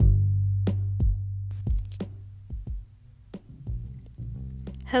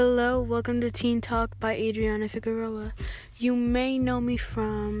Hello, welcome to Teen Talk by Adrianna Figueroa. You may know me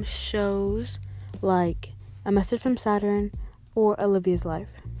from shows like A Message from Saturn or Olivia's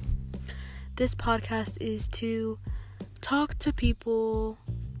Life. This podcast is to talk to people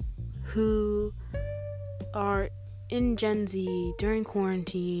who are in Gen Z during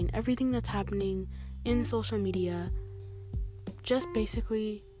quarantine, everything that's happening in social media, just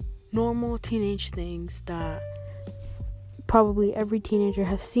basically normal teenage things that probably every teenager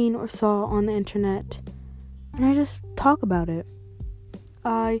has seen or saw on the internet, and I just talk about it.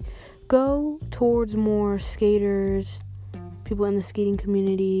 I go towards more skaters, people in the skating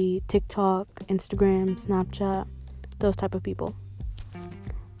community, TikTok, Instagram, Snapchat, those type of people.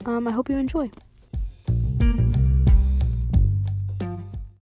 I hope you enjoy.